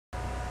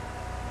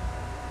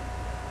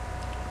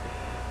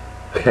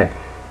Okay.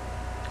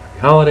 Happy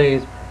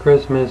holidays,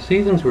 Christmas,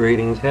 season's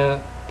greetings,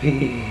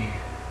 happy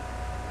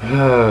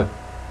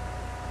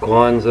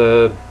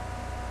Kwanzaa,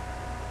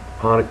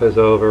 Hanukkah's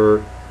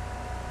over.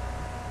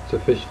 It's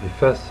officially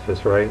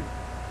Festivus, right?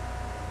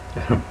 I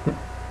don't know.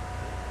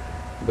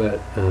 But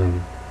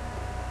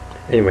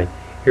anyway,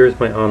 here's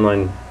my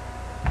online.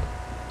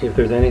 If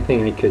there's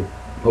anything I could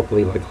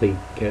hopefully likely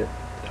get,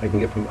 I can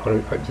get from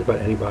just about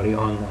anybody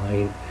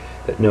online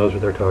that knows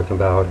what they're talking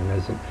about and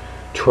isn't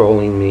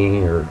trolling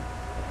me or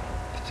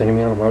sending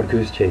me on wild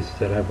goose chases,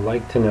 that I would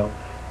like to know.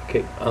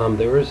 Okay,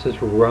 there was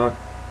this rock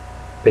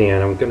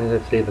band. I'm going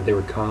to say that they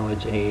were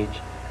college age.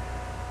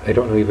 I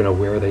don't even know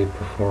where they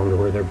performed or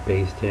where they're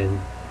based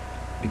in.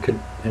 It could,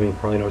 I mean,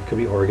 probably know it could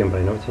be Oregon, but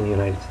I know it's in the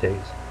United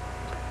States.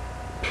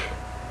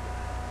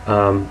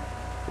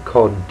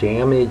 Called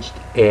Damaged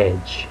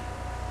Edge.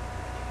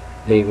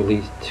 They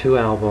released 2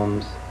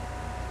 albums,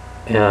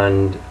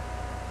 and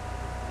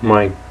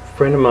my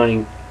friend of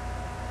mine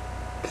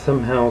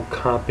somehow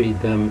copied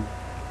them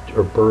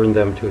or burned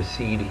them to a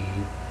CD.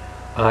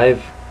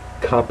 I've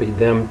copied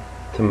them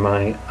to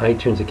my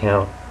iTunes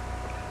account,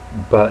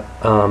 but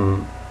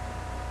I'm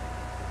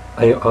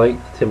trying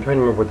to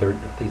remember what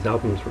these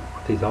albums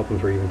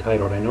were even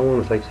titled. I know one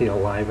was actually a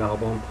live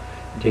album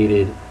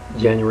dated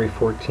January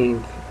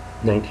 14th,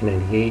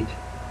 1998.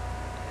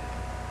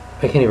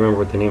 I can't even remember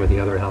what the name of the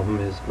other album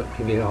is, but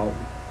maybe I'll,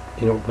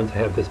 once I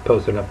have this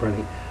posted up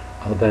running,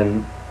 I'll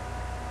then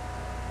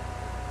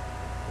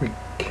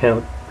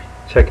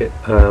check it.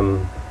 Oh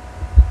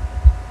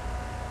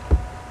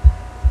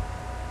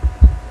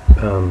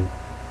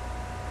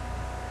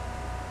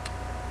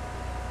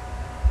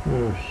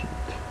shoot.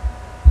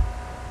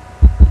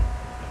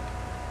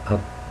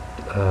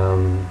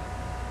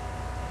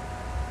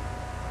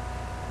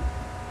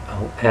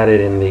 I'll add it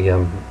in the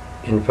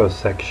info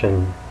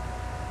section,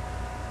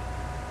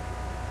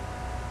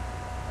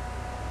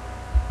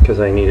 because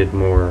I needed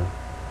more,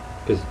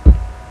 because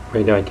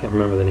right now I can't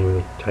remember the name of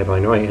the title. I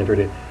know I entered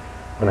it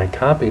when I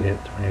copied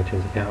it to my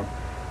iTunes account,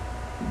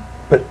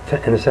 but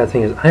and the sad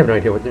thing is I have no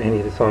idea what any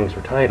of the songs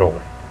were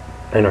titled.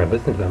 I know I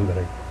listened to them, but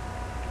I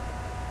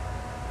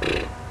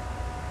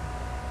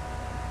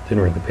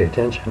didn't really pay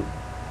attention.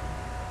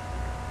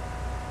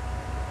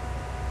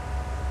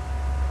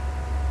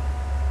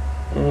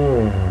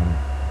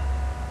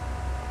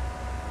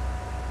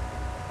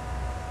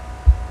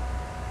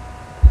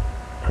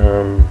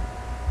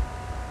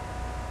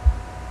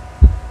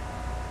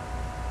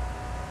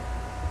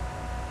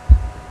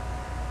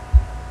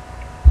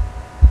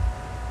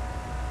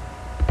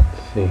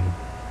 Let's see.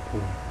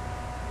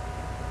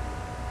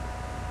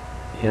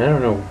 Yeah, I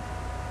don't know.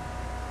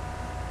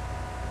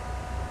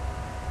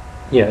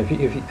 Yeah,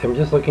 if I'm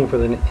just looking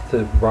for it's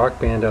a rock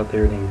band out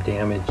there named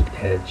Damaged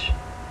Edge.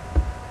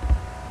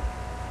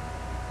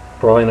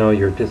 For all I know,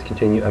 you're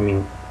discontinued. I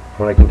mean,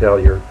 from what I can tell,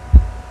 you're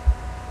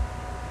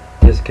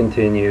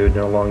discontinued,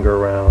 no longer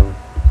around.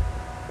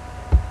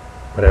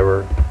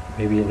 Whatever,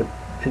 maybe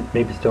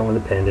still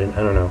independent.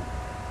 I don't know.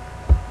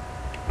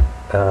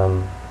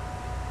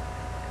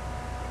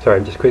 Sorry,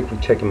 I'm just quickly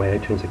checking my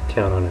iTunes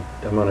account on it.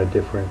 I'm on a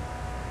different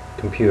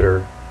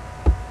computer.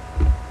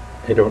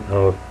 I don't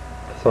know if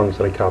the songs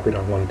that I copied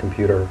on one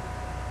computer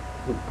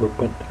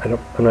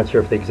I'm not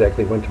sure if they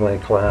exactly went to my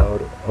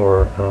cloud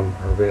or are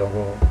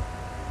available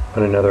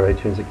on another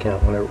iTunes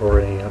account or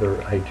any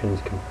other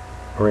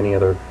or any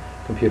other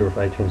computer with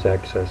iTunes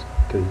access,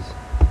 because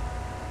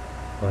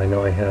I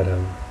know I had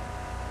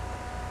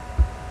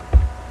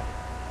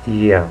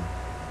yeah,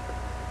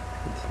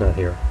 it's not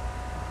here.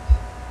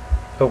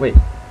 Oh wait,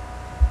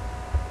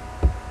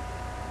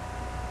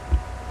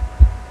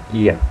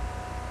 yeah,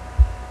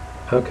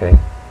 okay.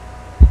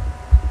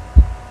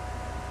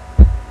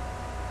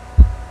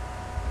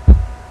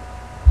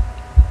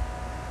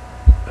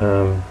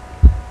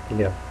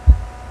 Yeah.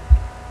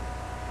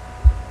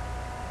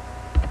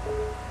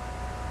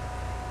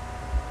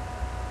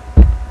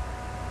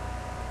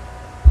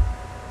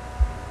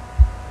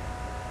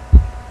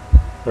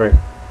 All right,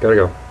 gotta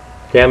go.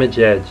 Damage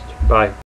edged. Bye.